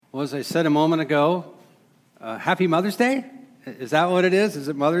Well, as I said a moment ago, happy Mother's Day. Is that what it is? Is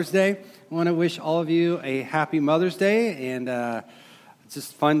it Mother's Day? I want to wish all of you a happy Mother's Day, and it's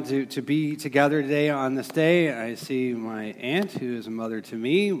just fun to be together today on this day. I see my aunt, who is a mother to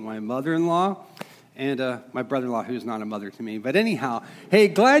me, my mother-in-law, and my brother-in-law, who's not a mother to me. But anyhow, hey,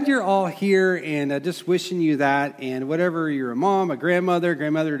 glad you're all here, and just wishing you that, and whatever you're a mom, a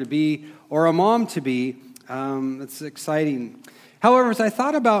grandmother-to-be, or a mom to be, it's exciting. However, as I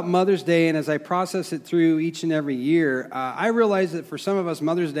thought about Mother's Day and as I process it through each and every year, I realized that for some of us,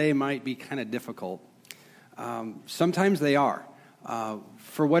 Mother's Day might be kind of difficult. Sometimes they are.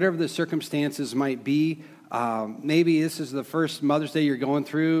 For whatever the circumstances might be, maybe this is the first Mother's Day you're going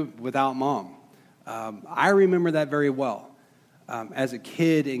through without mom. I remember that very well as a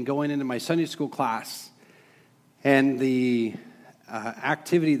kid and going into my Sunday school class. And the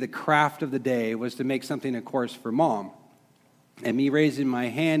activity, the craft of the day was to make something, of course, for mom. And me raising my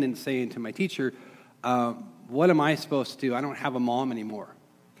hand and saying to my teacher, what am I supposed to do? I don't have a mom anymore.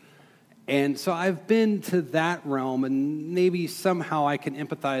 And so I've been to that realm, and maybe somehow I can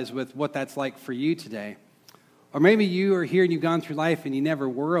empathize with what that's like for you today. Or maybe you are here and you've gone through life and you never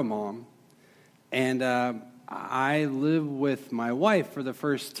were a mom. And I live with my wife for the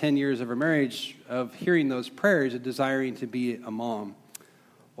first 10 years of our marriage of hearing those prayers of desiring to be a mom.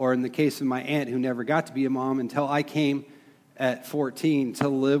 Or in the case of my aunt who never got to be a mom until I came at 14 to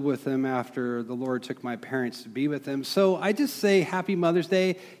live with them after the Lord took my parents to be with them. So I just say Happy Mother's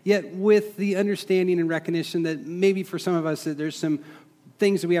Day, yet with the understanding and recognition that maybe for some of us that there's some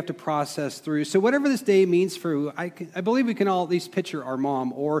things that we have to process through. So whatever this day means for you, I believe we can all at least picture our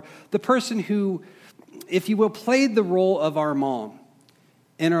mom or the person who, if you will, played the role of our mom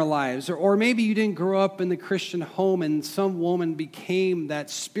in our lives. Or maybe you didn't grow up in the Christian home and some woman became that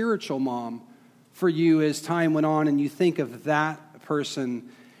spiritual mom for you as time went on, and you think of that person,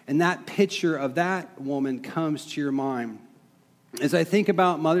 and that picture of that woman comes to your mind. As I think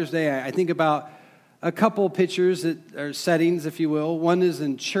about Mother's Day, I think about a couple pictures that are settings, if you will. One is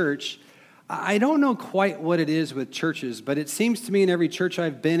in church. I don't know quite what it is with churches, but it seems to me in every church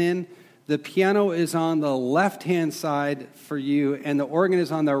I've been in, the piano is on the left-hand side for you, and the organ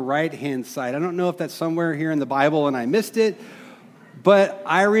is on the right-hand side. I don't know if that's somewhere here in the Bible and I missed it, but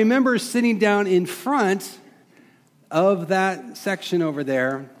I remember sitting down in front of that section over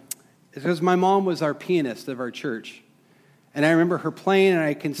there because my mom was our pianist of our church. And I remember her playing, and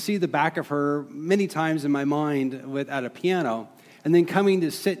I can see the back of her many times in my mind at a piano. And then coming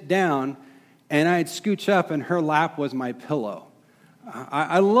to sit down, and I'd scooch up, and her lap was my pillow.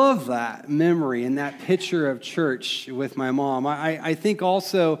 I love that memory and that picture of church with my mom. I think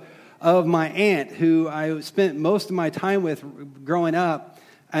also of my aunt, who I spent most of my time with growing up,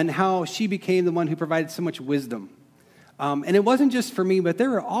 and how she became the one who provided so much wisdom. And it wasn't just for me, but there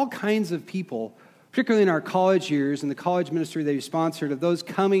were all kinds of people, particularly in our college years and the college ministry that we sponsored, of those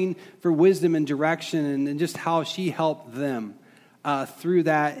coming for wisdom and direction, and just how she helped them through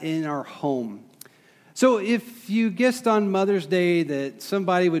that in our home. So if you guessed on Mother's Day that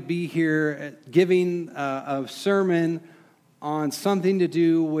somebody would be here giving a sermon on something to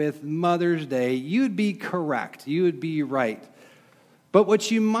do with Mother's Day, you'd be correct. You would be right. But what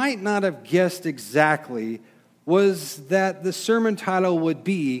you might not have guessed exactly was that the sermon title would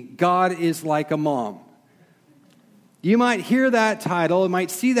be, God is Like a Mom. You might hear that title, might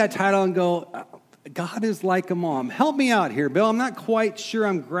see that title and go, God is like a mom. Help me out here, Bill. I'm not quite sure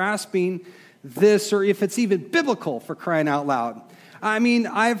I'm grasping this or if it's even biblical, for crying out loud. I mean,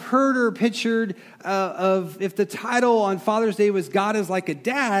 I've heard or pictured of if the title on Father's Day was God is like a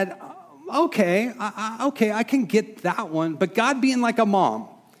dad, okay, I can get that one. But God being like a mom,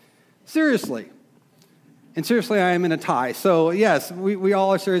 seriously. And seriously, I am in a tie. So yes, we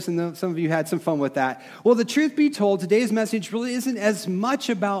all are serious, and some of you had some fun with that. Well, the truth be told, today's message really isn't as much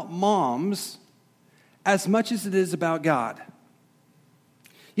about moms as much as it is about God.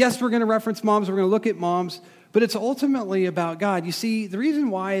 Yes, we're going to reference moms, we're going to look at moms, but it's ultimately about God. You see, the reason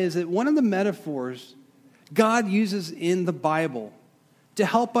why is that one of the metaphors God uses in the Bible to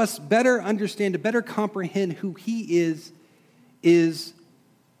help us better understand, to better comprehend who He is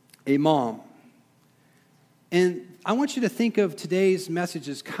a mom. And I want you to think of today's message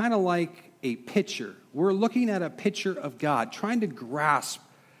as kind of like a picture. We're looking at a picture of God, trying to grasp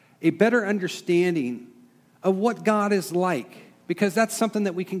a better understanding of what God is like. Because that's something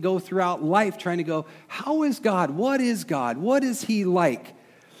that we can go throughout life trying to go, how is God? What is God? What is He like?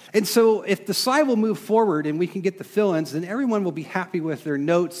 And so if the slide will move forward and we can get the fill-ins, then everyone will be happy with their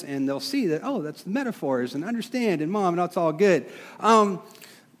notes and they'll see that, oh, that's the metaphors and understand and mom, and that's all good.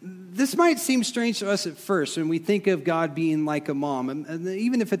 This might seem strange to us at first when we think of God being like a mom, and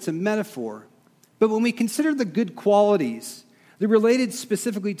even if it's a metaphor. But when we consider the good qualities, they're related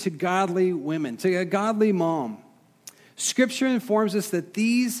specifically to godly women, to a godly mom. Scripture informs us that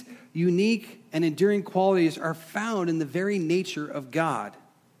these unique and enduring qualities are found in the very nature of God.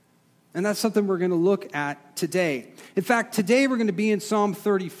 And that's something we're going to look at today. In fact, today we're going to be in Psalm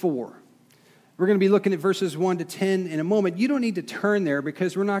 34. We're going to be looking at verses 1 to 10 in a moment. You don't need to turn there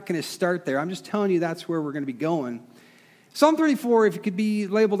because we're not going to start there. I'm just telling you that's where we're going to be going. Psalm 34, if it could be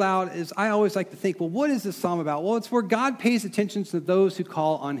labeled out, as I always like to think, well, what is this psalm about? Well, it's where God pays attention to those who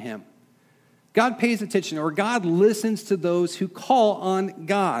call on him. God pays attention, or God listens to those who call on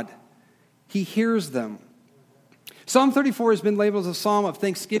God. He hears them. Psalm 34 has been labeled as a psalm of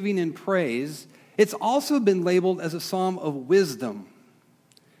thanksgiving and praise. It's also been labeled as a psalm of wisdom.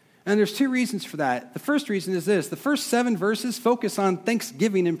 And there's two reasons for that. The first reason is this. The first 7 verses focus on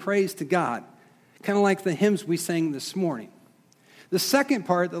thanksgiving and praise to God, kind of like the hymns we sang this morning. The second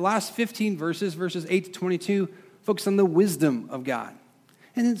part, the last 15 verses, verses 8 to 22, focus on the wisdom of God.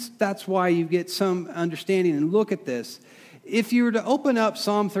 And that's why you get some understanding. And look at this. If you were to open up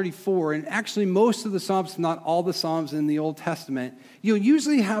Psalm 34, and actually most of the Psalms, not all the Psalms in the Old Testament, you'll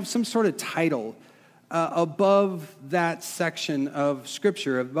usually have some sort of title above that section of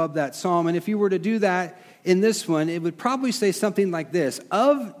Scripture, above that Psalm. And if you were to do that in this one, it would probably say something like this.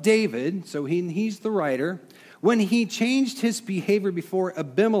 Of David, so he's the writer, when he changed his behavior before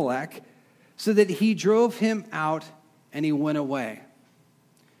Abimelech, so that he drove him out and he went away.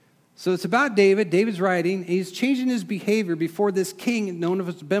 So it's about David. David's writing. He's changing his behavior before this king known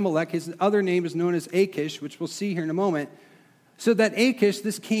as Abimelech. His other name is known as Achish, which we'll see here in a moment. So that Achish,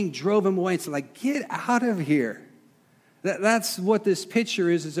 this king, drove him away. It's like, get out of here. That's what this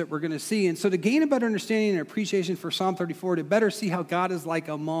picture is that we're going to see. And so to gain a better understanding and appreciation for Psalm 34, to better see how God is like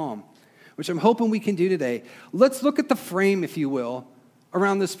a mom, which I'm hoping we can do today, let's look at the frame, if you will,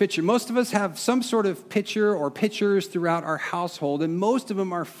 around this picture. Most of us have some sort of picture or pictures throughout our household, and most of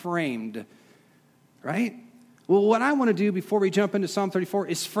them are framed, right? Well, what I want to do before we jump into Psalm 34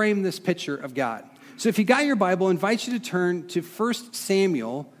 is frame this picture of God. So if you got your Bible, I invite you to turn to 1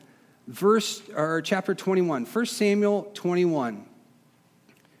 Samuel, chapter 21. 1 Samuel 21.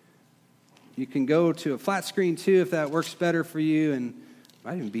 You can go to a flat screen too if that works better for you, and it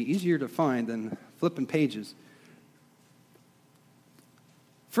might even be easier to find than flipping pages.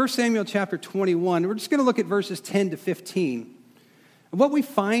 1 Samuel chapter 21, we're just going to look at verses 10 to 15. And what we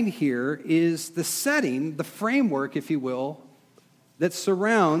find here is the setting, the framework, if you will, that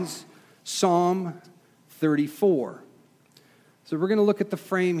surrounds Psalm 34. So we're going to look at the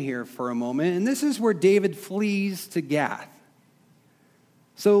frame here for a moment. And this is where David flees to Gath.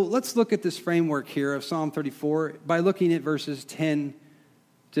 So let's look at this framework here of Psalm 34 by looking at verses 10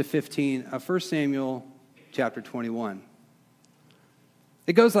 to 15 of 1 Samuel chapter 21.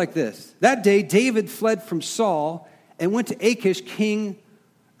 It goes like this. That day, David fled from Saul and went to Achish, king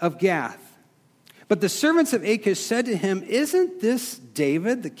of Gath. But the servants of Achish said to him, "Isn't this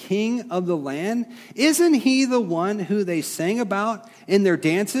David, the king of the land? Isn't he the one who they sang about in their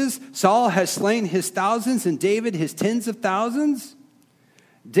dances? Saul has slain his thousands and David his tens of thousands."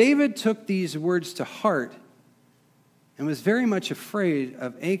 David took these words to heart and was very much afraid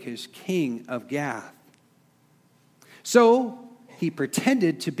of Achish, king of Gath. So he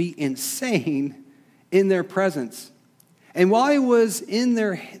pretended to be insane in their presence. And while he was in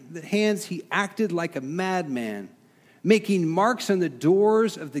their hands, he acted like a madman, making marks on the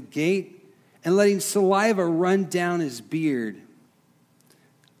doors of the gate and letting saliva run down his beard.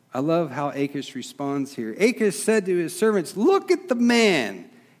 I love how Achish responds here. Achish said to his servants, "Look at the man.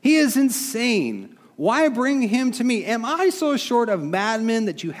 He is insane. Why bring him to me? Am I so short of madmen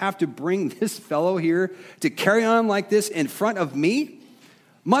that you have to bring this fellow here to carry on like this in front of me?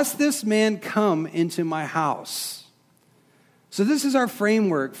 Must this man come into my house?" So this is our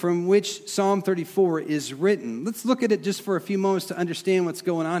framework from which Psalm 34 is written. Let's look at it just for a few moments to understand what's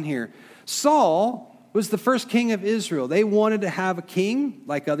going on here. Saul was the first king of Israel. They wanted to have a king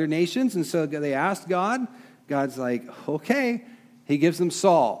like other nations, and so they asked God. God's like, okay. He gives them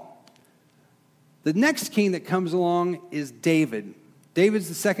Saul. The next king that comes along is David. David's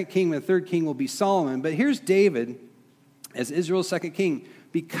the second king. The third king will be Solomon. But here's David as Israel's second king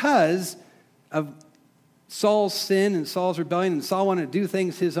because of Saul's sin and Saul's rebellion, and Saul wanted to do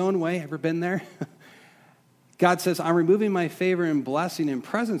things his own way. Ever been there? God says, "I'm removing my favor and blessing and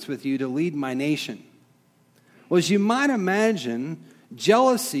presence with you to lead my nation." Well, as you might imagine,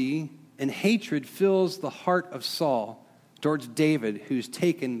 jealousy and hatred fills the heart of Saul towards David, who's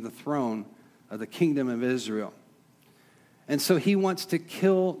taken the throne of the kingdom of Israel. And so he wants to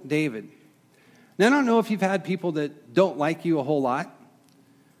kill David. Now, I don't know if you've had people that don't like you a whole lot,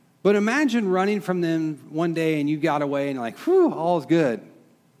 but imagine running from them one day and you got away and you're like, whew, all's good.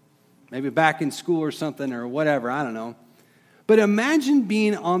 Maybe back in school or something or whatever, I don't know. But imagine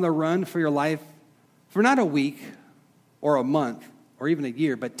being on the run for your life for not a week or a month or even a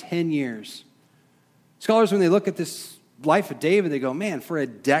year, but 10 years. Scholars, when they look at this life of David, they go, man, for a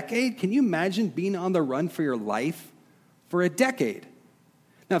decade? Can you imagine being on the run for your life for a decade?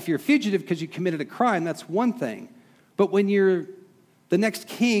 Now, if you're a fugitive because you committed a crime, that's one thing. But when you're the next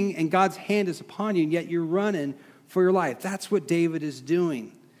king and God's hand is upon you, and yet you're running for your life, that's what David is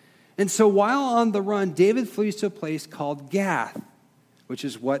doing. And so while on the run, David flees to a place called Gath, which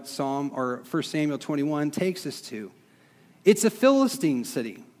is what 1 Samuel 21 takes us to. It's a Philistine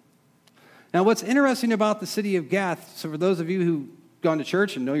city. Now, what's interesting about the city of Gath, so for those of you who've gone to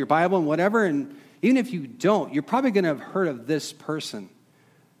church and know your Bible and whatever, and even if you don't, you're probably going to have heard of this person.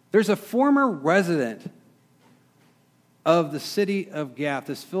 There's a former resident of the city of Gath,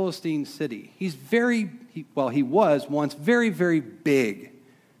 this Philistine city. He was once very, very big.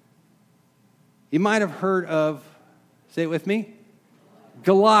 You might have heard of, say it with me,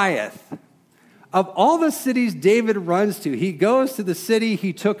 Goliath. Of all the cities David runs to, he goes to the city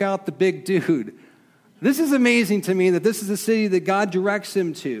he took out the big dude. This is amazing to me that this is the city that God directs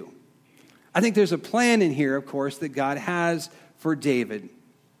him to. I think there's a plan in here, of course, that God has for David.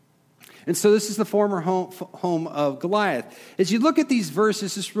 And so this is the former home of Goliath. As you look at these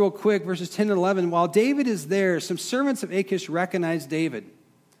verses, just real quick, verses 10 and 11, while David is there, some servants of Achish recognize David.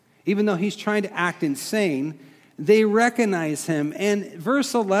 Even though he's trying to act insane, they recognize him. And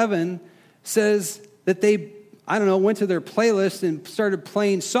verse 11 says that they, went to their playlist and started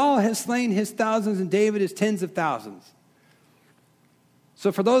playing, Saul has slain his thousands and David his tens of thousands.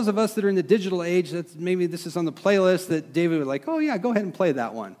 So for those of us that are in the digital age, maybe this is on the playlist that David would like, oh yeah, go ahead and play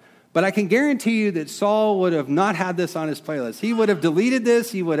that one. But I can guarantee you that Saul would have not had this on his playlist. He would have deleted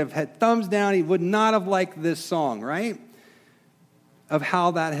this. He would have had thumbs down. He would not have liked this song, right? Of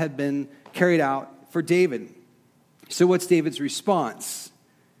how that had been carried out for David. So what's David's response?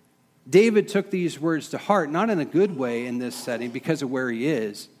 David took these words to heart, not in a good way in this setting because of where he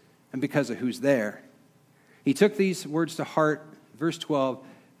is and because of who's there. He took these words to heart, verse 12,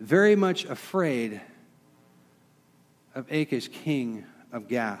 very much afraid of Achish, king of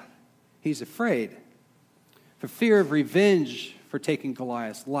Gath. He's afraid for fear of revenge for taking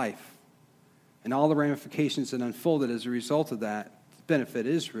Goliath's life and all the ramifications that unfolded as a result of that benefit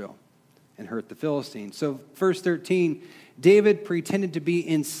Israel and hurt the Philistines. So verse 13, David pretended to be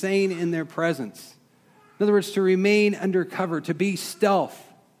insane in their presence. In other words, to remain undercover, to be stealth,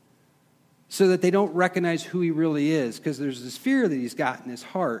 so that they don't recognize who he really is, because there's this fear that he's got in his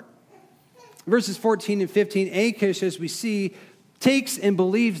heart. Verses 14 and 15, Achish, as we see, takes and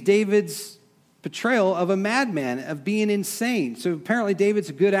believes David's portrayal of a madman, of being insane. So apparently David's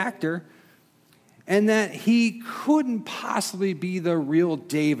a good actor, and that he couldn't possibly be the real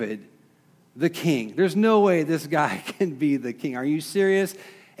David, the king. There's no way this guy can be the king. Are you serious?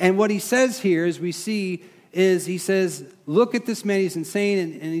 And what he says here, as we see, is he says, look at this man, he's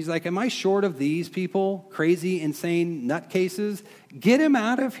insane. And he's like, am I short of these people, crazy, insane nutcases? Get him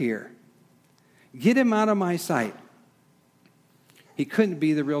out of here. Get him out of my sight. He couldn't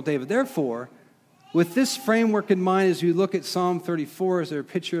be the real David. Therefore, with this framework in mind, as we look at Psalm 34 as our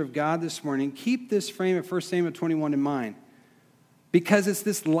picture of God this morning, keep this frame of 1 Samuel 21 in mind. Because it's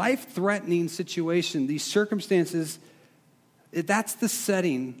this life-threatening situation, these circumstances, that's the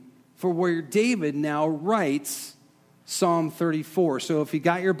setting for where David now writes Psalm 34. So if you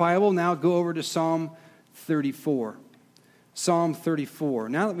got your Bible, now go over to Psalm 34. Psalm 34.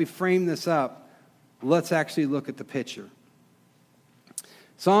 Now that we've framed this up, let's actually look at the picture.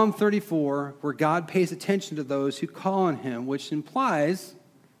 Psalm 34, where God pays attention to those who call on him, which implies,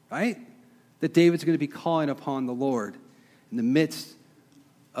 right, that David's going to be calling upon the Lord in the midst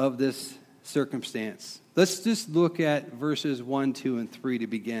of this circumstance. Let's just look at verses 1, 2, and 3 to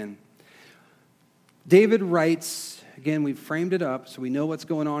begin. David writes, again, we've framed it up so we know what's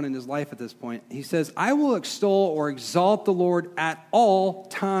going on in his life at this point. He says, I will extol or exalt the Lord at all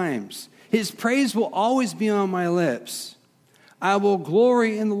times. His praise will always be on my lips. I will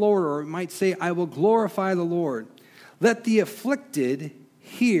glory in the Lord, or it might say, I will glorify the Lord. Let the afflicted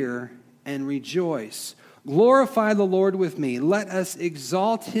hear and rejoice. Glorify the Lord with me. Let us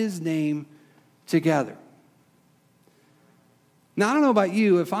exalt his name together. Now, I don't know about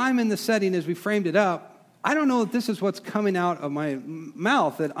you. If I'm in the setting as we framed it up, I don't know if this is what's coming out of my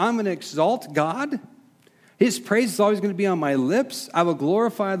mouth, that I'm going to exalt God. His praise is always going to be on my lips. I will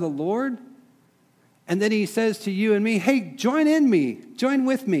glorify the Lord. And then he says to you and me, hey, join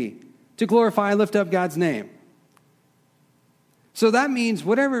with me to glorify and lift up God's name. So that means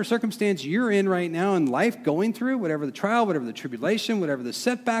whatever circumstance you're in right now in life, going through, whatever the trial, whatever the tribulation, whatever the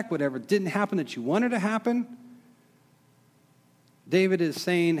setback, whatever didn't happen that you wanted to happen, David is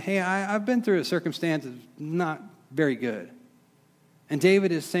saying, hey, I've been through a circumstance that's not very good. And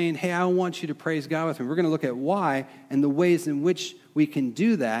David is saying, hey, I want you to praise God with me. We're going to look at why and the ways in which we can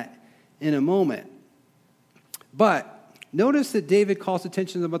do that in a moment. But notice that David calls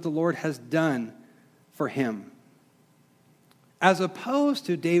attention to what the Lord has done for him. As opposed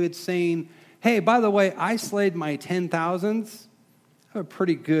to David saying, hey, by the way, I slayed my 10,000s. I have a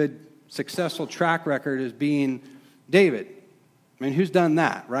pretty good, successful track record as being David. I mean, who's done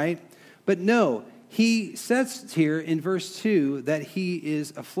that, right? But no, he says here in verse 2 that he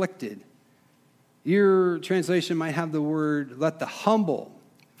is afflicted. Your translation might have the word, let the humble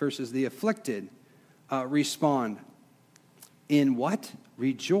versus the afflicted respond. In what?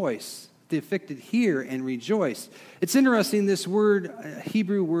 Rejoice. The afflicted hear and rejoice. It's interesting, this word,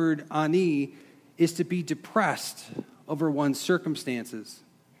 Hebrew word ani, is to be depressed over one's circumstances.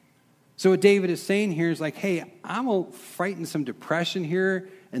 So what David is saying here is like, hey, I'm fighting some depression here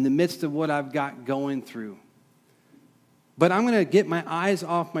in the midst of what I've got going through. But I'm going to get my eyes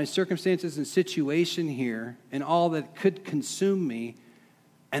off my circumstances and situation here and all that could consume me,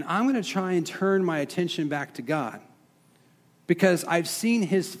 and I'm going to try and turn my attention back to God. Because I've seen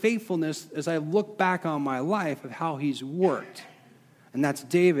his faithfulness as I look back on my life of how he's worked. And that's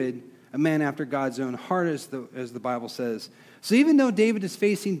David, a man after God's own heart, as the Bible says. So even though David is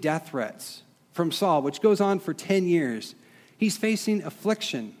facing death threats from Saul, which goes on for 10 years, he's facing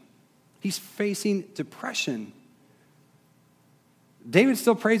affliction. He's facing depression. David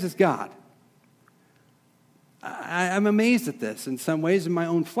still praises God. I'm amazed at this in some ways, in my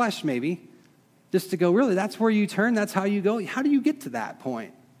own flesh maybe. Just to go, really, that's where you turn? That's how you go? How do you get to that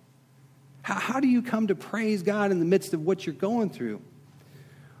point? How do you come to praise God in the midst of what you're going through?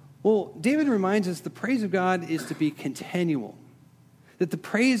 Well, David reminds us the praise of God is to be continual. That the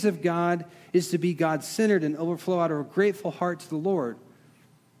praise of God is to be God-centered and overflow out of a grateful heart to the Lord.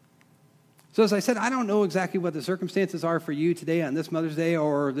 So as I said, I don't know exactly what the circumstances are for you today on this Mother's Day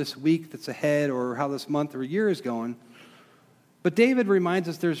or this week that's ahead or how this month or year is going. But David reminds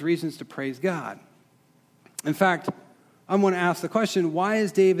us there's reasons to praise God. In fact, I'm going to ask the question, why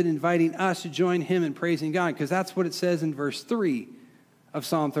is David inviting us to join him in praising God? Because that's what it says in verse 3 of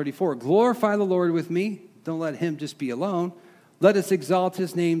Psalm 34. Glorify the Lord with me. Don't let him just be alone. Let us exalt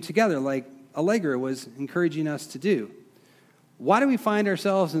his name together, like Allegra was encouraging us to do. Why do we find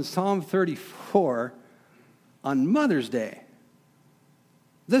ourselves in Psalm 34 on Mother's Day?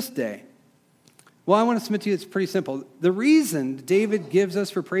 This day. Well, I want to submit to you it's pretty simple. The reason David gives us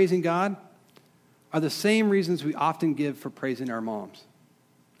for praising God are the same reasons we often give for praising our moms.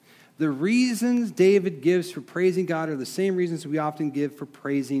 The reasons David gives for praising God are the same reasons we often give for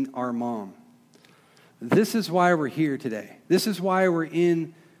praising our mom. This is why we're here today. This is why we're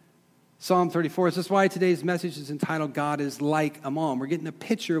in Psalm 34. This is why today's message is entitled, God is like a mom. We're getting a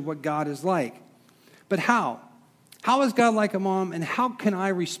picture of what God is like. But how? How is God like a mom, and how can I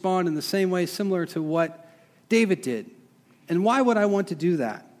respond in the same way similar to what David did? And why would I want to do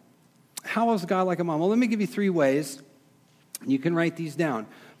that? How is God like a mom? Well, let me give you 3 ways. You can write these down.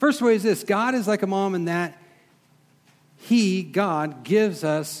 First way is this. God is like a mom in that God, gives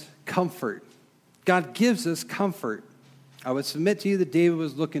us comfort. God gives us comfort. I would submit to you that David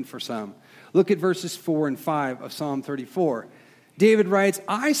was looking for some. Look at verses 4 and 5 of Psalm 34. David writes,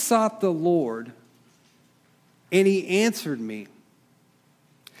 I sought the Lord, and he answered me.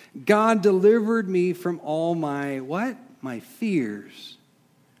 God delivered me from all my, what? My fears.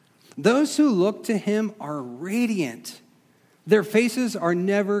 Those who look to him are radiant. Their faces are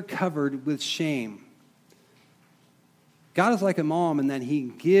never covered with shame. God is like a mom in that he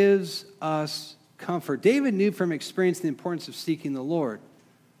gives us comfort. David knew from experience the importance of seeking the Lord.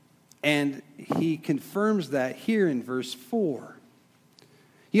 And he confirms that here in verse 4.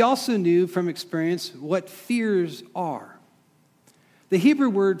 He also knew from experience what fears are. The Hebrew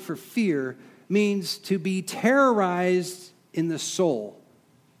word for fear means to be terrorized in the soul.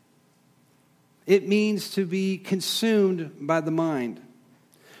 It means to be consumed by the mind.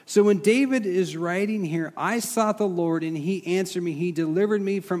 So when David is writing here, I sought the Lord and he answered me. He delivered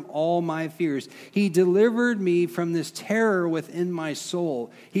me from all my fears. He delivered me from this terror within my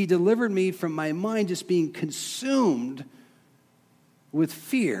soul. He delivered me from my mind just being consumed with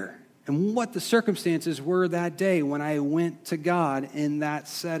fear and what the circumstances were that day when I went to God in that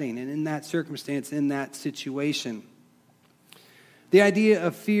setting and in that circumstance, in that situation. The idea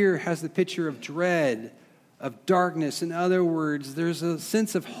of fear has the picture of dread, of darkness. In other words, there's a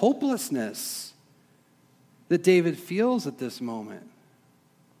sense of hopelessness that David feels at this moment.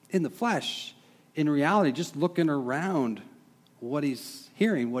 In the flesh, in reality, just looking around what he's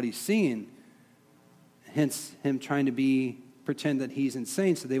hearing, what he's seeing. Hence him trying to pretend that he's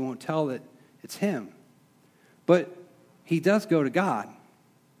insane so they won't tell that it's him. But he does go to God.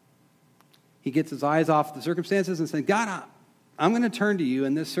 He gets his eyes off the circumstances and says, God, I'm going to turn to you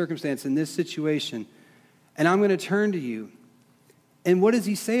in this circumstance, in this situation, and I'm going to turn to you. And what does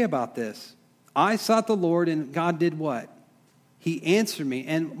he say about this? I sought the Lord, and God did what? He answered me.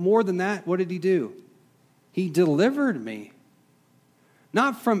 And more than that, what did he do? He delivered me.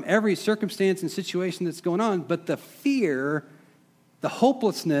 Not from every circumstance and situation that's going on, but the fear, the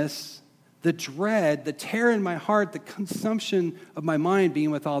hopelessness, the dread, the terror in my heart, the consumption of my mind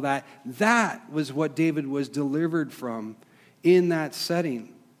being with all that, that was what David was delivered from in that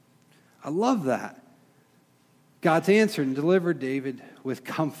setting. I love that. God's answered and delivered David with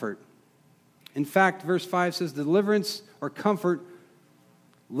comfort. In fact, verse 5 says, deliverance or comfort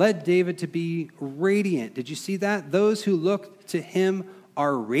led David to be radiant. Did you see that? Those who look to him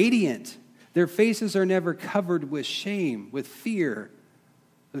are radiant. Their faces are never covered with shame, with fear,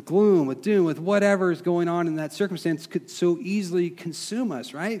 with gloom, with doom, with whatever is going on in that circumstance could so easily consume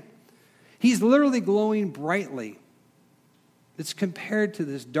us, right? He's literally glowing brightly. It's compared to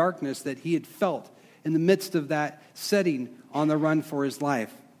this darkness that he had felt in the midst of that setting on the run for his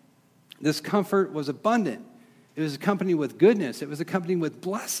life. This comfort was abundant. It was accompanied with goodness. It was accompanied with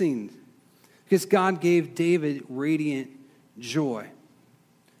blessings because God gave David radiant joy.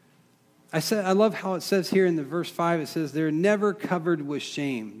 I love how it says here in the verse 5, it says, they're never covered with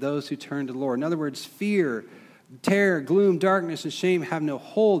shame, those who turn to the Lord. In other words, fear, terror, gloom, darkness, and shame have no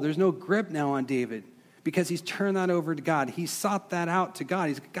hold. There's no grip now on David because he's turned that over to God. He sought that out to God.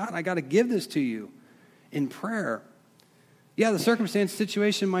 He's, God, I got to give this to you in prayer. Yeah, the circumstance,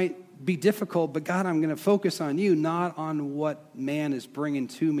 situation might be difficult, but God, I'm going to focus on you, not on what man is bringing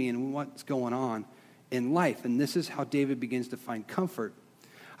to me and what's going on in life. And this is how David begins to find comfort.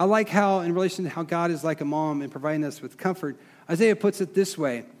 I like how, in relation to how God is like a mom in providing us with comfort, Isaiah puts it this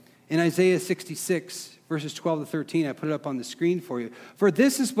way. In Isaiah 66, verses 12 to 13, I put it up on the screen for you. For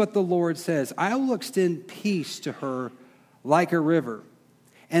this is what the Lord says, I will extend peace to her like a river,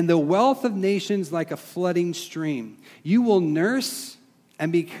 and the wealth of nations like a flooding stream. You will nurse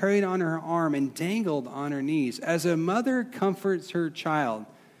and be carried on her arm and dangled on her knees. As a mother comforts her child,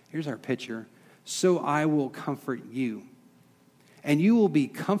 here's our picture, so I will comfort you. And you will be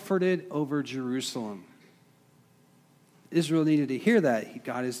comforted over Jerusalem. Israel needed to hear that.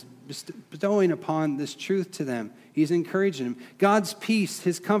 God is bestowing upon this truth to them. He's encouraging them. God's peace,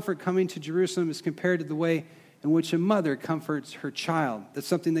 his comfort coming to Jerusalem is compared to the way in which a mother comforts her child. That's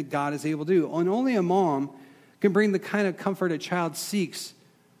something that God is able to do. And only a mom can bring the kind of comfort a child seeks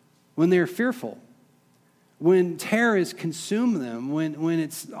when they're fearful, when terror has consumed them, when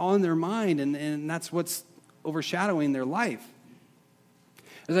it's on their mind, and that's what's overshadowing their life.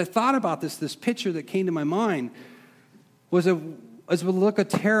 As I thought about this picture that came to my mind was as we look at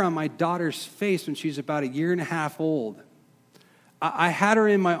terror on my daughter's face when she's about 1.5 years old. I had her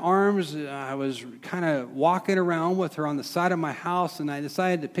in my arms. I was kind of walking around with her on the side of my house, and I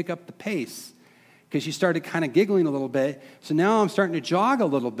decided to pick up the pace because she started kind of giggling a little bit. So now I'm starting to jog a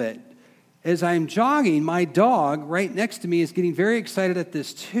little bit. As I'm jogging, my dog right next to me is getting very excited at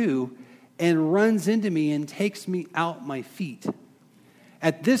this too and runs into me and takes me out my feet.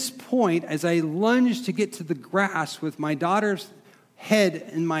 At this point, as I lunge to get to the grass with my daughter's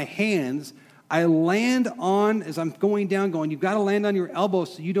head in my hands, I land on, as I'm going down, you've got to land on your elbow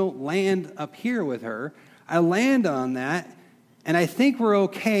so you don't land up here with her. I land on that, and I think we're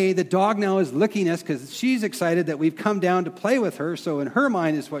okay. The dog now is licking us because she's excited that we've come down to play with her, so in her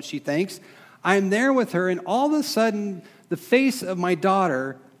mind is what she thinks. I'm there with her, and all of a sudden, the face of my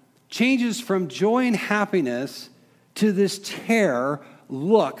daughter changes from joy and happiness to this terror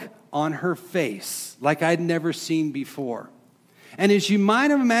look on her face like I'd never seen before. And as you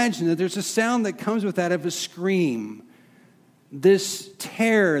might have imagined, that there's a sound that comes with that of a scream. This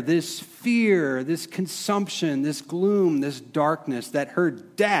terror, this fear, this consumption, this gloom, this darkness that her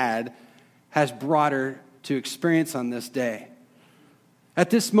dad has brought her to experience on this day. At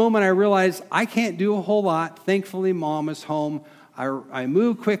this moment, I realized I can't do a whole lot. Thankfully, Mom is home. I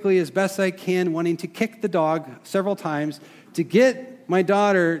move quickly as best I can, wanting to kick the dog several times to get my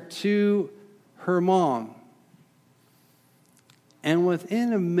daughter to her mom. And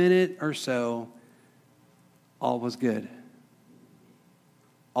within a minute or so, all was good.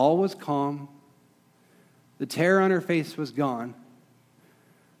 All was calm. The terror on her face was gone.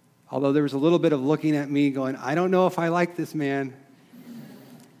 Although there was a little bit of looking at me going, I don't know if I like this man.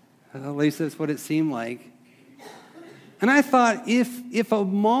 At least that's what it seemed like. And I thought, if a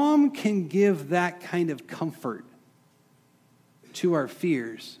mom can give that kind of comfort to our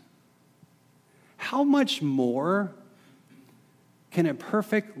fears, how much more can a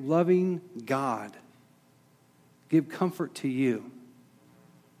perfect, loving God give comfort to you,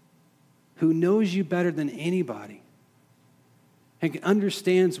 who knows you better than anybody and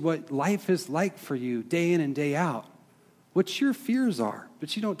understands what life is like for you day in and day out, what your fears are,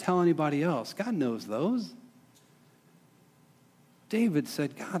 but you don't tell anybody else. God knows those. David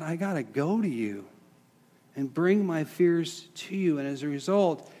said, God, I got to go to you and bring my fears to you. And as a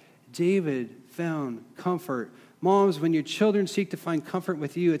result, David found comfort. Moms, when your children seek to find comfort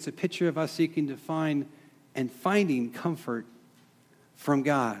with you, it's a picture of us seeking to find and finding comfort from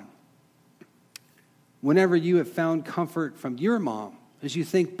God. Whenever you have found comfort from your mom, as you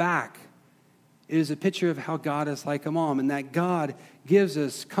think back, it is a picture of how God is like a mom, and that God gives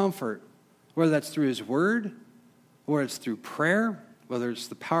us comfort, whether that's through his word, or it's through prayer, whether it's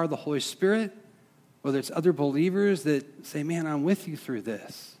the power of the Holy Spirit, whether it's other believers that say, man, I'm with you through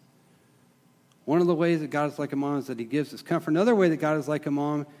this. One of the ways that God is like a mom is that he gives us comfort. Another way that God is like a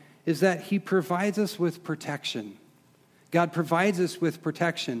mom is that he provides us with protection. God provides us with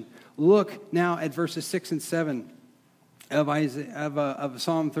protection. Look now at verses 6 and 7 of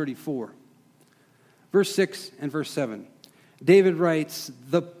Psalm 34. Verse 6 and verse 7. David writes,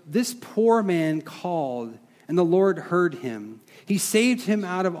 this poor man called, and the Lord heard him. He saved him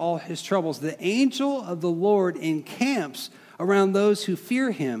out of all his troubles. The angel of the Lord encamps around those who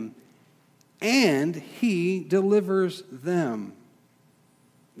fear him, and he delivers them.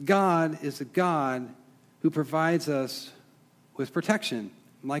 God is a God who provides us with protection,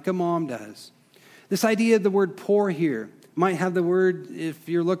 like a mom does. This idea of the word poor here might have the word, if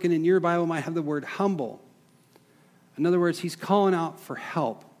you're looking in your Bible, might have the word humble. In other words, he's calling out for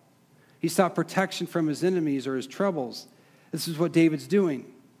help. He sought protection from his enemies or his troubles. This is what David's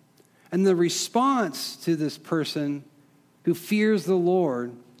doing. And the response to this person who fears the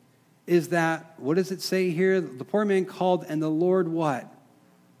Lord is that, what does it say here? The poor man called, and the Lord what?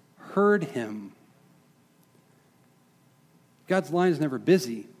 Heard him. God's line is never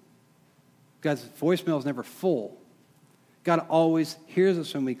busy. God's voicemail is never full. God always hears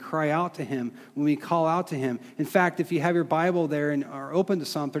us when we cry out to him, when we call out to him. In fact, if you have your Bible there and are open to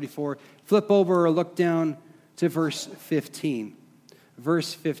Psalm 34, flip over or look down to verse 15.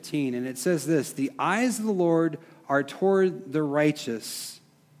 Verse 15, and it says this, the eyes of the Lord are toward the righteous,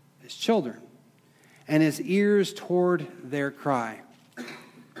 his children, and his ears toward their cry. As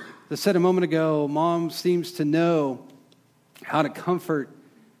I said a moment ago, mom seems to know how to comfort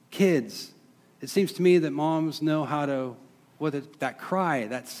kids. It seems to me that moms know how to, what that cry,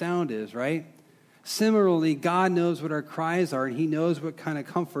 that sound is, right? Similarly, God knows what our cries are, and he knows what kind of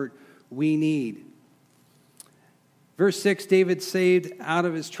comfort we need. Verse 6, David saved out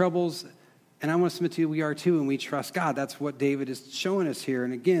of his troubles, and I want to submit to you, we are too, and we trust God. That's what David is showing us here.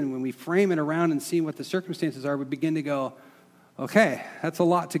 And again, when we frame it around and see what the circumstances are, we begin to go, okay, that's a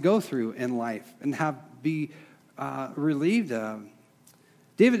lot to go through in life and be relieved of.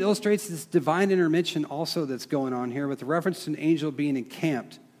 David illustrates this divine intervention also that's going on here with the reference to an angel being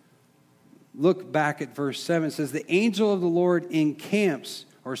encamped. Look back at verse 7. It says, the angel of the Lord encamps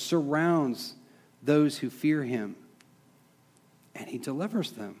or surrounds those who fear him, and he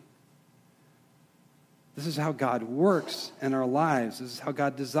delivers them. This is how God works in our lives. This is how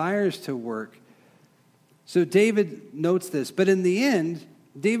God desires to work. So David notes this, but in the end,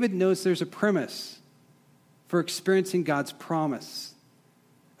 David notes there's a premise for experiencing God's promise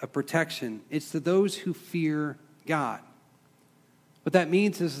of protection. It's to those who fear God. What that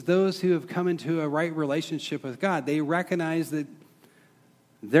means is those who have come into a right relationship with God, they recognize that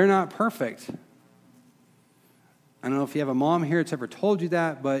they're not perfect. I don't know if you have a mom here that's ever told you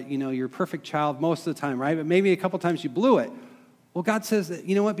that, but you're a perfect child most of the time, right? But maybe a couple times you blew it. Well, God says that,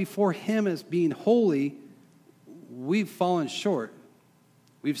 you know what, before him as being holy, we've fallen short.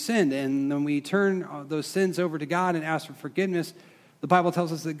 We've sinned, and when we turn those sins over to God and ask for forgiveness, the Bible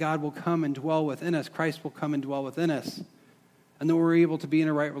tells us that God will come and dwell within us. Christ will come and dwell within us. And then we're able to be in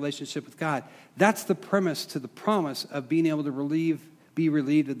a right relationship with God. That's the premise to the promise of being able to be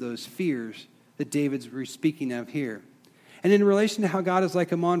relieved of those fears that David's speaking of here. And in relation to how God is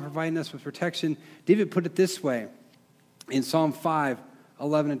like a mom providing us with protection, David put it this way in Psalm 5,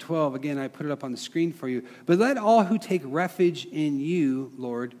 11 and 12. Again, I put it up on the screen for you. But let all who take refuge in you,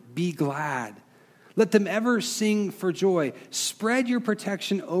 Lord, be glad. Let them ever sing for joy. Spread your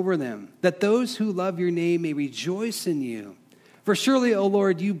protection over them, that those who love your name may rejoice in you. For surely, O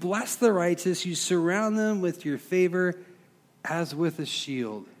Lord, you bless the righteous. You surround them with your favor as with a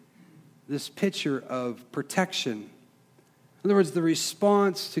shield. This picture of protection. In other words, the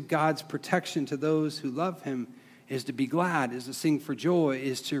response to God's protection to those who love him is to be glad, is to sing for joy,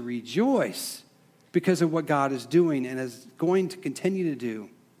 is to rejoice because of what God is doing and is going to continue to do.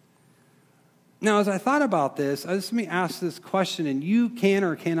 Now, as I thought about this, let me ask this question, and you can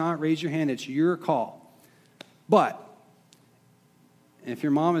or cannot raise your hand. It's your call. But if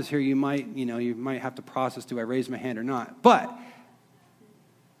your mom is here, you might have to process, do I raise my hand or not? But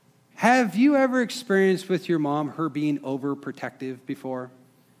have you ever experienced with your mom her being overprotective before?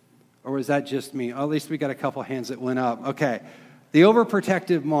 Or was that just me? Oh, at least we got a couple hands that went up. Okay. The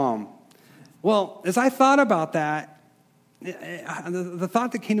overprotective mom. Well, as I thought about that, the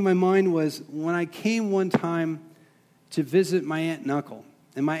thought that came to my mind was when I came one time to visit my aunt and uncle.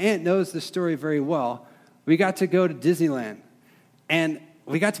 And my aunt knows this story very well. We got to go to Disneyland. And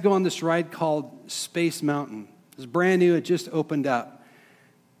we got to go on this ride called Space Mountain. It was brand new. It just opened up.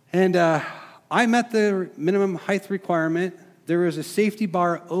 And I met the minimum height requirement. There was a safety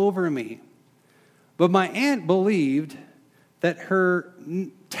bar over me. But my aunt believed that her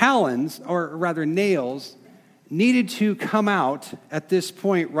talons, or rather nails, needed to come out at this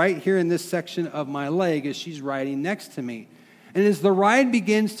point right here in this section of my leg as she's riding next to me. And as the ride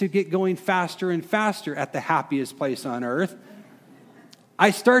begins to get going faster and faster at the happiest place on earth,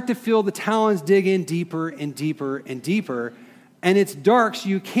 I start to feel the talons dig in deeper and deeper and deeper. And it's dark, so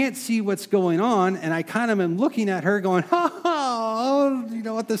you can't see what's going on. And I kind of am looking at her going,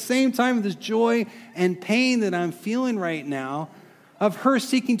 at the same time, this joy and pain that I'm feeling right now of her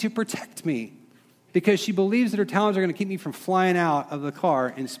seeking to protect me because she believes that her talons are going to keep me from flying out of the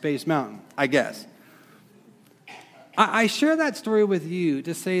car in Space Mountain, I guess. I share that story with you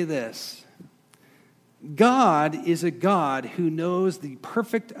to say this. God is a God who knows the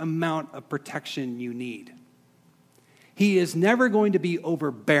perfect amount of protection you need. He is never going to be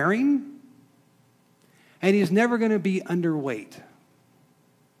overbearing, and he is never going to be underweight.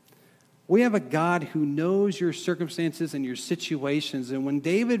 We have a God who knows your circumstances and your situations. And when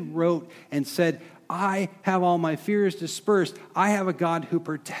David wrote and said, I have all my fears dispersed, I have a God who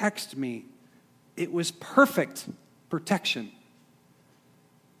protects me, it was perfect protection.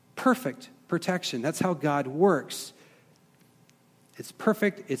 Perfect protection. That's how God works. It's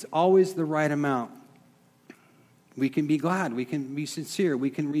perfect. It's always the right amount. We can be glad. We can be sincere. We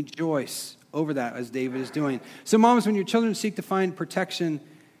can rejoice over that as David is doing. So moms, when your children seek to find protection,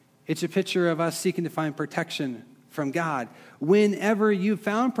 it's a picture of us seeking to find protection from God. Whenever you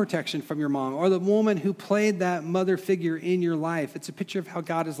found protection from your mom or the woman who played that mother figure in your life, it's a picture of how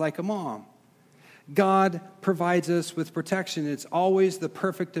God is like a mom. God provides us with protection. It's always the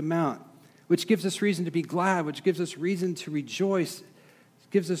perfect amount, which gives us reason to be glad, which gives us reason to rejoice,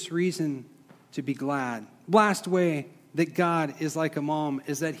 gives us reason to be glad. Last way that God is like a mom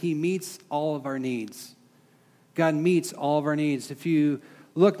is that he meets all of our needs. God meets all of our needs. If you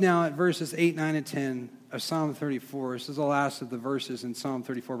look now at verses 8, 9, and 10 of Psalm 34, this is the last of the verses in Psalm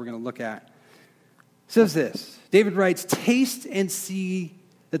 34 we're going to look at. It says this, David writes, taste and see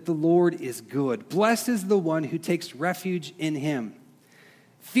that the Lord is good. Blessed is the one who takes refuge in him.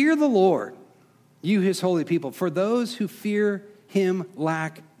 Fear the Lord, you his holy people, for those who fear him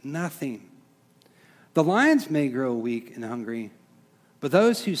lack nothing. The lions may grow weak and hungry, but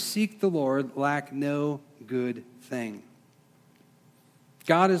those who seek the Lord lack no good thing.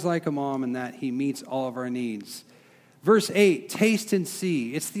 God is like a mom in that he meets all of our needs. Verse 8, taste and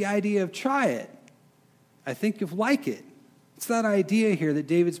see. It's the idea of try it. I think you'll like it. It's that idea here that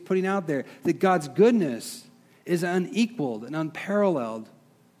David's putting out there, that God's goodness is unequaled and unparalleled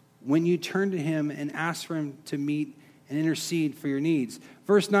when you turn to him and ask for him to meet and intercede for your needs.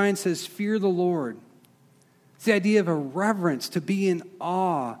 Verse 9 says, fear the Lord. It's the idea of a reverence, to be in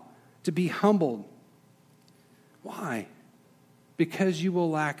awe, to be humbled. Why? Because you will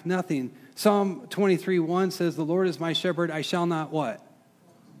lack nothing. Psalm 23:1 says, the Lord is my shepherd, I shall not what?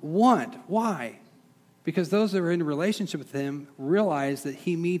 Want. Why? Because those that are in a relationship with him realize that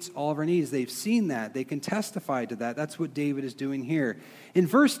he meets all of our needs. They've seen that. They can testify to that. That's what David is doing here. In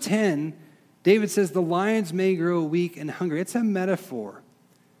verse 10, David says, the lions may grow weak and hungry. It's a metaphor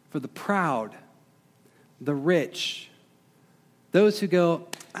for the proud, the rich, those who go,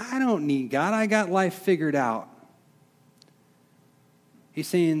 I don't need God. I got life figured out. He's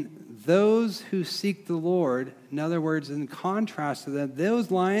saying those who seek the Lord, in other words, in contrast to them,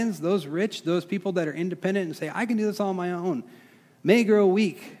 those lions, those rich, those people that are independent and say, I can do this all on my own, may grow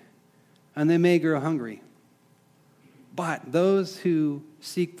weak and they may grow hungry. But those who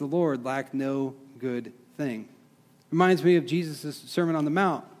seek the Lord lack no good thing. Reminds me of Jesus' Sermon on the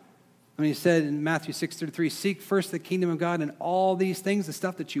Mount. When he said in Matthew 6:33, seek first the kingdom of God, and all these things, the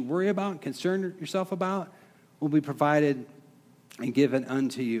stuff that you worry about and concern yourself about, will be provided and given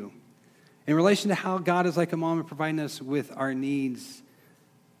unto you. In relation to how God is like a mom and providing us with our needs,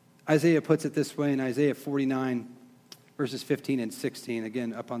 Isaiah puts it this way in Isaiah 49, verses 15 and 16.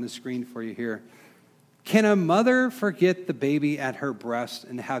 Again, up on the screen for you here. Can a mother forget the baby at her breast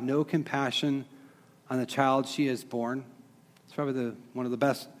and have no compassion on the child she has born? It's probably one of the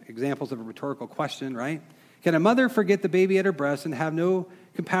best examples of a rhetorical question, right? Can a mother forget the baby at her breast and have no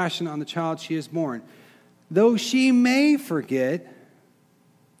compassion on the child she has born? Though she may forget,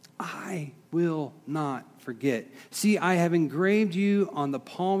 I will not forget. See, I have engraved you on the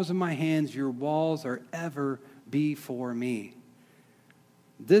palms of my hands. Your walls are ever before me.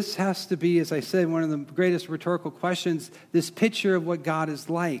 This has to be, as I said, one of the greatest rhetorical questions, this picture of what God is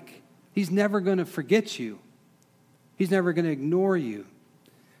like. He's never going to forget you. He's never going to ignore you.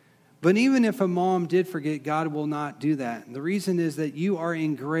 But even if a mom did forget, God will not do that. And the reason is that you are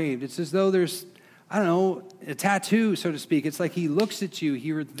engraved. It's as though there's, I don't know, a tattoo, so to speak. It's like he looks at you.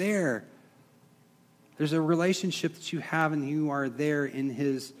 You're there. There's a relationship that you have, and you are there in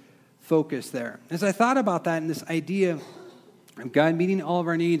his focus there. As I thought about that and this idea of God meeting all of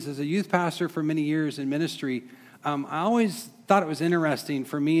our needs, as a youth pastor for many years in ministry, I always thought it was interesting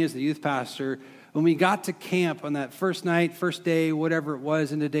for me as the youth pastor, when we got to camp on that first night, first day, whatever it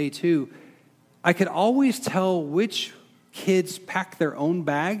was, into day 2, I could always tell which kids packed their own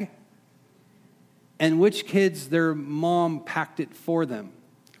bag and which kids their mom packed it for them.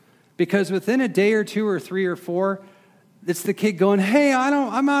 Because within a day or 2 or 3 or 4, it's the kid going, hey,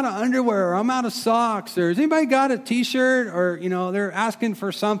 I'm out of underwear, or I'm out of socks, or has anybody got a t-shirt? Or, they're asking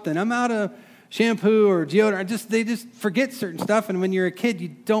for something. I'm out of shampoo or deodorant. They just forget certain stuff, and when you're a kid, you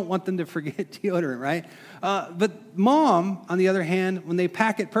don't want them to forget deodorant, right? But mom, on the other hand, when they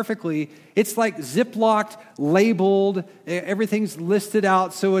pack it perfectly, it's like Ziplocked, labeled, everything's listed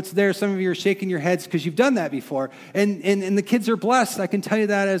out, so it's there. Some of you are shaking your heads because you've done that before. And the kids are blessed. I can tell you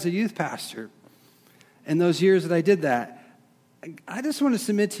that as a youth pastor. In those years that I did that, I just want to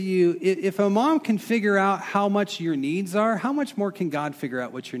submit to you, if a mom can figure out how much your needs are, how much more can God figure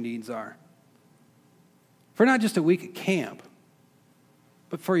out what your needs are? For not just a week at camp,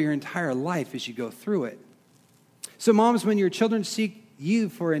 but for your entire life as you go through it. So moms, when your children seek you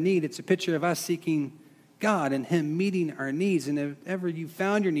for a need, it's a picture of us seeking God and him meeting our needs. And if ever you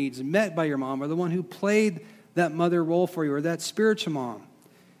found your needs met by your mom, or the one who played that mother role for you, or that spiritual mom,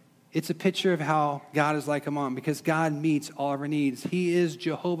 it's a picture of how God is like a mom, because God meets all of our needs. He is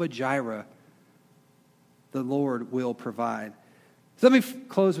Jehovah Jireh. The Lord will provide. So let me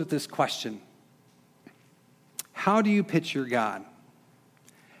close with this question. How do you picture God?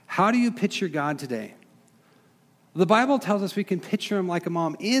 How do you picture God today? The Bible tells us we can picture him like a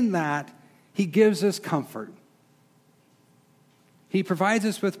mom in that he gives us comfort. He provides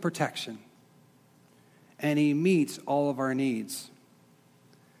us with protection. And he meets all of our needs.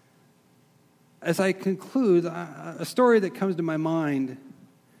 As I conclude, a story that comes to my mind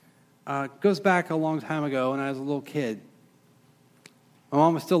goes back a long time ago when I was a little kid. My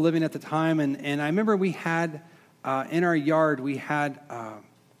mom was still living at the time, and I remember we had, in our yard, we had,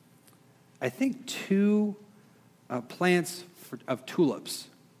 I think, 2 plants of tulips.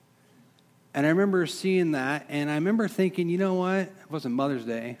 And I remember seeing that, and I remember thinking, you know what? It wasn't Mother's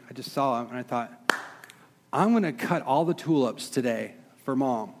Day. I just saw them, and I thought, I'm going to cut all the tulips today for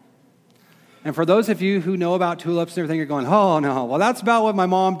Mom. And for those of you who know about tulips and everything, you're going, oh, no. Well, that's about what my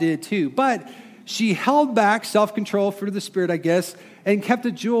mom did, too. But she held back self-control, fruit of the Spirit, I guess, and kept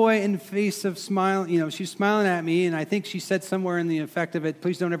a joy in the face of smile. She's smiling at me, and I think she said somewhere in the effect of it,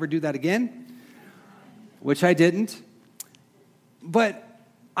 please don't ever do that again, which I didn't. But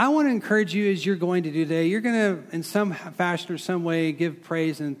I want to encourage you, as you're going to do today, you're going to, in some fashion or some way, give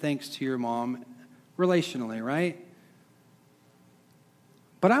praise and thanks to your mom relationally, right?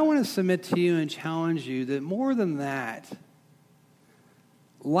 But I want to submit to you and challenge you that more than that,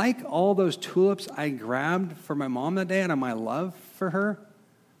 like all those tulips I grabbed for my mom that day out of my love for her,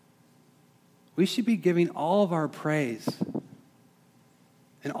 we should be giving all of our praise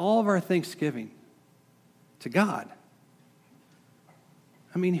and all of our thanksgiving to God.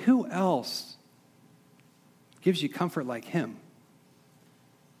 I mean, who else gives you comfort like him?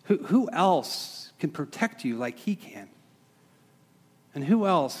 Who else can protect you like he can? And who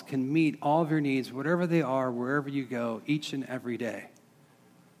else can meet all of your needs, whatever they are, wherever you go, each and every day?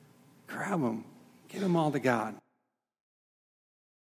 Grab them. Give them all to God.